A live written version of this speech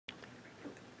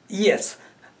Yes,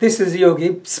 this is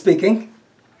Yogi speaking.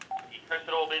 Chris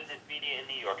at All Business Media in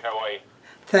New York. How are you?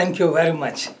 Thank you very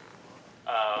much.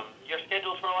 You're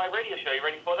scheduled for a live radio show. You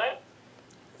ready for that?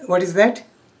 What is that?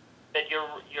 That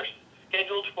you're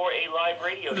scheduled for a live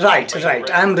radio show.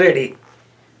 Right. I'm ready.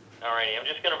 Alrighty. I'm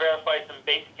just going to verify some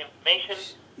basic information.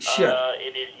 Sure.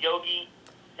 It is Yogi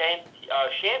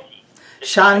Shanti.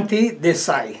 Shanti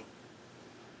Desai.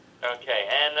 Okay.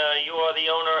 And you are the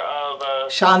owner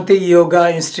of... Shanti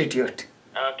Yoga Institute.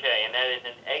 Okay. And that is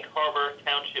in Egg Harbor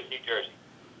Township, New Jersey.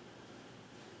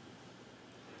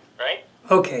 Right?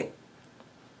 Okay.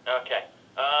 Okay.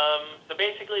 So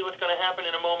basically what's going to happen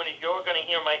in a moment is you're going to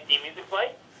hear my theme music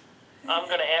play. I'm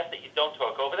going to ask that you don't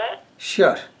talk over that.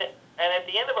 Sure. And at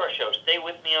the end of our show, stay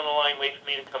with me on the line, wait for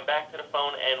me to come back to the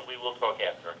phone, and we will talk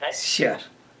after, okay? Sure.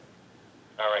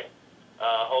 All right.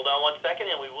 Hold on 1 second,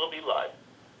 and we will be live.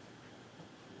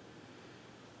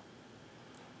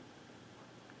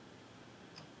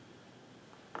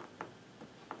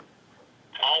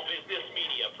 All Business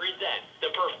Media presents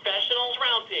the Professionals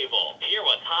Roundtable. Hear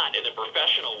what's hot in the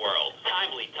professional world.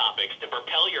 Timely topics to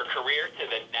propel your career to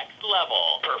the next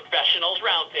level. Professionals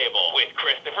Roundtable with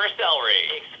Christopher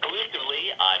Sellery,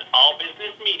 exclusively on All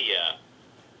Business Media.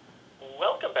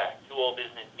 Welcome back to All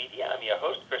Business Media. I'm your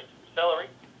host, Christopher Sellery.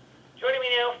 Joining me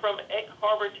now from Egg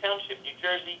Harbor Township, New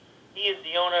Jersey, he is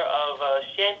the owner of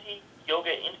Shanti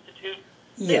Yoga Institute.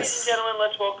 Yes. Ladies and gentlemen,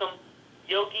 let's welcome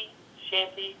Yogi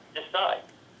Shanti Desai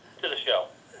to the show.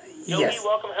 Yogi, Yes.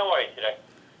 welcome. How are you today?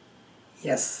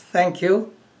 Yes, thank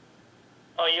you.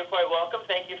 Oh, you're quite welcome.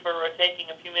 Thank you for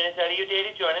taking a few minutes out of your day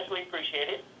to join us. We appreciate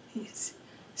it. Yes.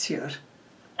 Sure.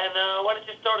 And why don't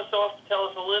you start us off, tell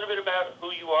us a little bit about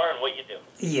who you are and what you do.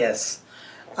 Yes.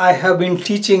 I have been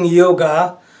teaching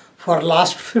yoga for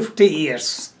last 50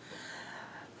 years.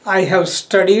 I have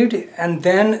studied and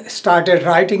then started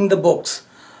writing the books.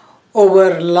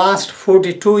 Over last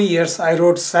 42 years, I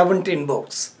wrote 17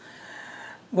 books.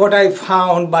 What I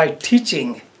found by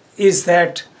teaching is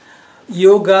that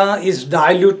yoga is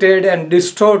diluted and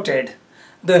distorted.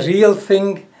 The real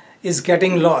thing is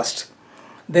getting lost.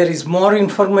 There is more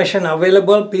information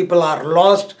available. People are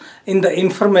lost in the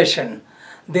information.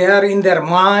 They are in their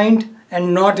mind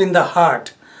and not in the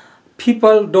heart.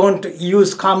 People don't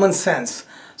use common sense.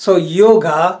 So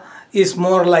yoga is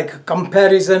more like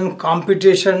comparison,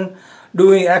 competition,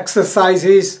 doing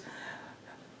exercises,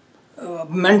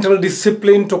 mental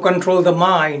discipline to control the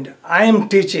mind. I am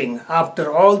teaching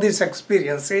after all these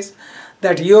experiences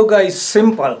that yoga is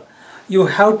simple. You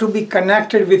have to be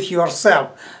connected with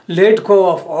yourself. Let go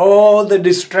of all the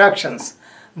distractions.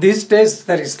 These days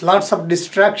there is lots of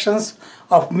distractions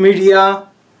of media,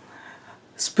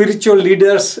 spiritual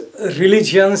leaders,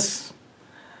 religions,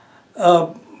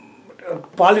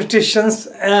 politicians,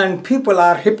 and people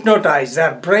are hypnotized, they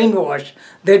are brainwashed.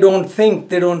 They don't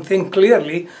think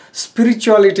clearly.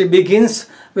 Spirituality begins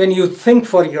when you think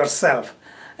for yourself.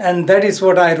 And that is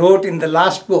what I wrote in the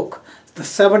last book, the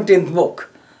 17th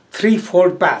book,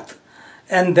 Threefold Path.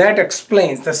 And that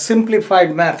explains the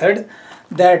simplified method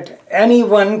that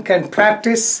anyone can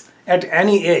practice at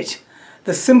any age.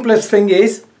 The simplest thing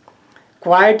is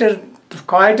quieten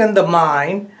the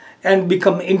mind and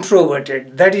become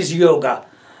introverted. That is yoga.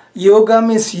 Yoga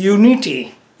means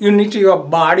unity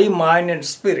of body, mind and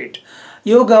spirit.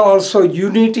 Yoga also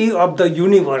unity of the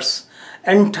universe.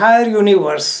 Entire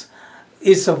universe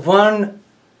is one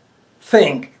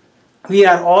thing. We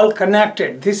are all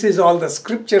connected. This is all the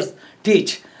scriptures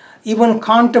teach. Even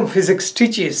quantum physics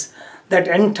teaches that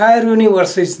entire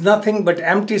universe is nothing but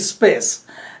empty space.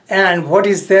 And what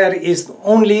is there is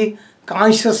only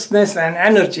consciousness and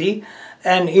energy.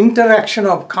 And interaction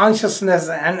of consciousness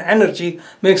and energy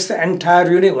makes the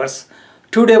entire universe.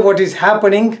 Today what is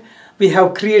happening, we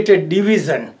have created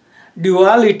division,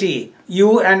 duality,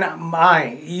 you and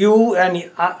I,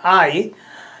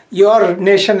 your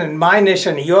nation and my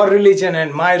nation, your religion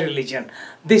and my religion.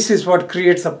 This is what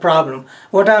creates a problem.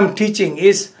 What I am teaching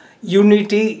is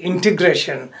unity,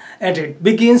 integration, and it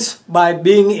begins by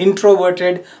being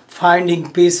introverted,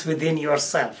 finding peace within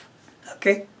yourself.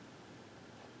 Okay?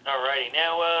 Alrighty.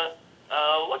 Now,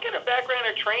 what kind of background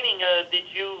or training did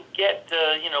you get,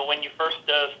 when you first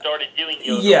started doing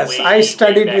yoga? Yes, I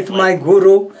studied with my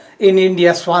guru in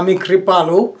India, Swami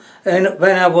Kripalu, and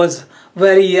when I was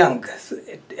very young,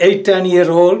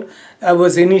 8-10-year-old, I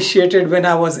was initiated when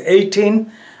I was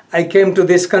 18. I came to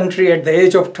this country at the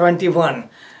age of 21.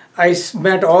 I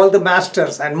met all the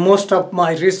masters, and most of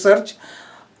my research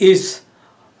is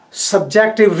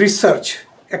subjective research,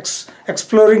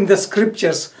 exploring the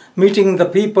scriptures meeting the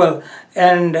people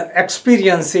and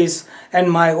experiences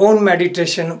and my own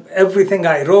meditation. Everything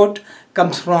I wrote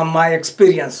comes from my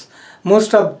experience.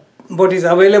 Most of what is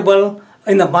available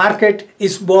in the market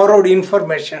is borrowed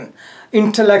information,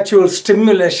 intellectual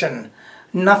stimulation,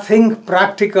 nothing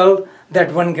practical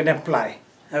that one can apply.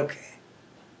 Okay.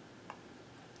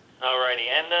 Alrighty,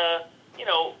 and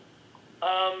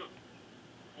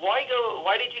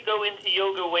why did you go into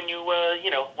yoga when you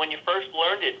when you first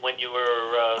learned it, when you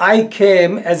were? I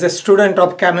came as a student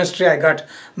of chemistry. I got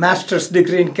master's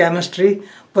degree in chemistry,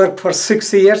 worked for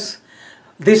 6 years.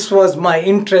 This was my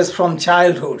interest from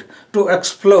childhood, to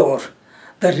explore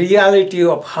the reality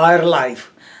of higher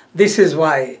life. This is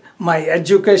why my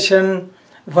education,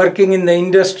 working in the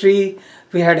industry,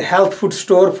 we had health food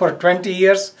store for 20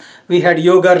 years, we had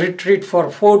yoga retreat for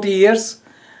 40 years.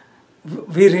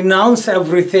 We renounce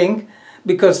everything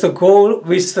because the goal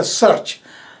is the search.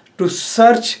 To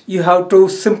search, you have to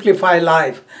simplify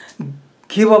life,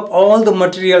 give up all the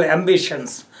material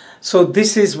ambitions. So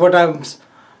this is what I'm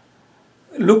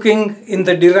looking in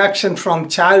the direction from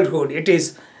childhood. It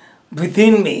is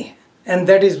within me, and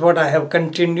that is what I have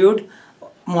continued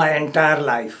my entire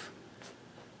life.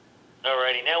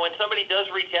 Alrighty. Now, when somebody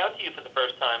does reach out to you for the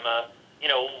first time,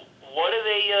 what are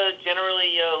they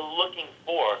generally looking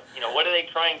for? What are they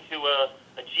trying to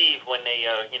achieve when they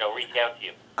reach out to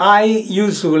you? I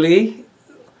usually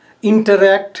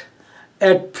interact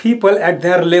at people at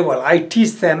their level. I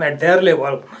teach them at their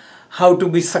level how to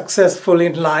be successful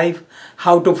in life,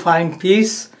 how to find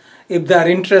peace. If they are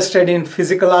interested in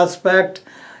physical aspect,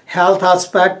 health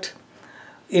aspect,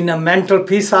 in a mental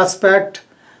peace aspect,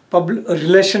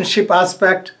 relationship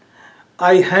aspect,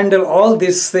 I handle all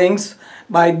these things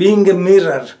by being a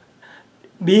mirror.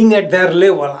 Being at their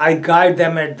level, I guide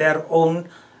them at their own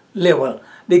level,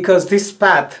 because this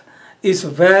path is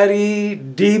very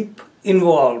deep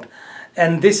involved,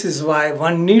 and this is why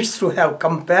one needs to have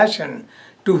compassion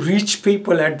to reach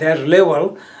people at their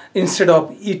level instead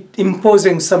of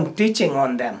imposing some teaching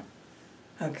on them.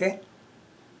 Okay?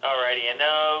 Alrighty, and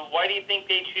why do you think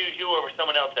they choose you over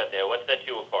someone else out there? What sets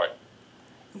you apart?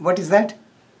 What is that?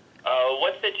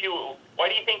 Why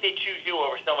do you think they choose you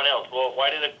over someone else? Well, why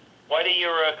do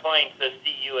your clients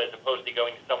see you as opposed to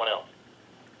going to someone else?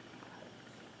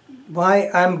 Why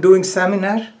I'm doing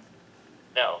seminar?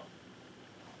 No.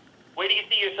 Where do you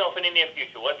see yourself in the near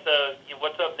future? What's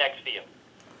up next for you?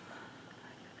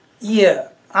 Yeah,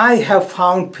 I have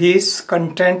found peace,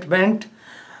 contentment.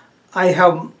 I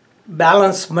have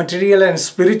balanced material and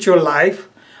spiritual life.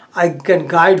 I can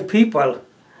guide people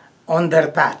on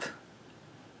their path.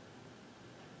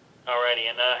 Alrighty,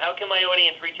 and how can my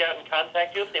audience reach out and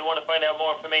contact you if they want to find out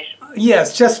more information?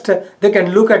 Yes, just they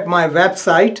can look at my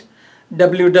website,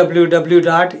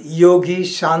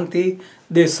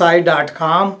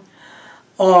 www.yogishantidesai.com.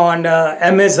 On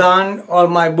Amazon, all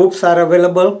my books are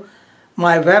available.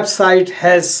 My website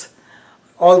has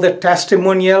all the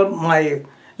testimonial, my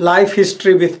life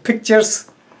history with pictures.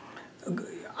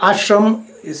 Ashram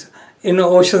is in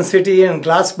Ocean City and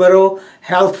Glassboro,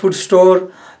 health food store,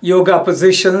 yoga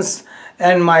positions,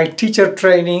 and my teacher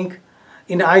training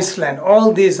in Iceland.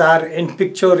 All these are in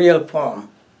pictorial form.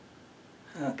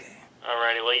 Okay.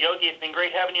 Alrighty, well, Yogi, it's been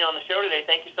great having you on the show today.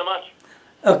 Thank you so much.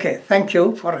 Okay, thank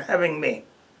you for having me.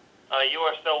 You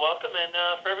are so welcome, and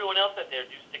for everyone else out there,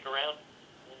 do stick around.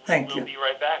 Thank you. We'll be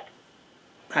right back.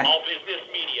 Bye. All Business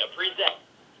Media presents.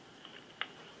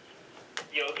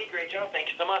 Yogi, great job. Thank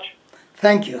you so much.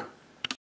 Thank you.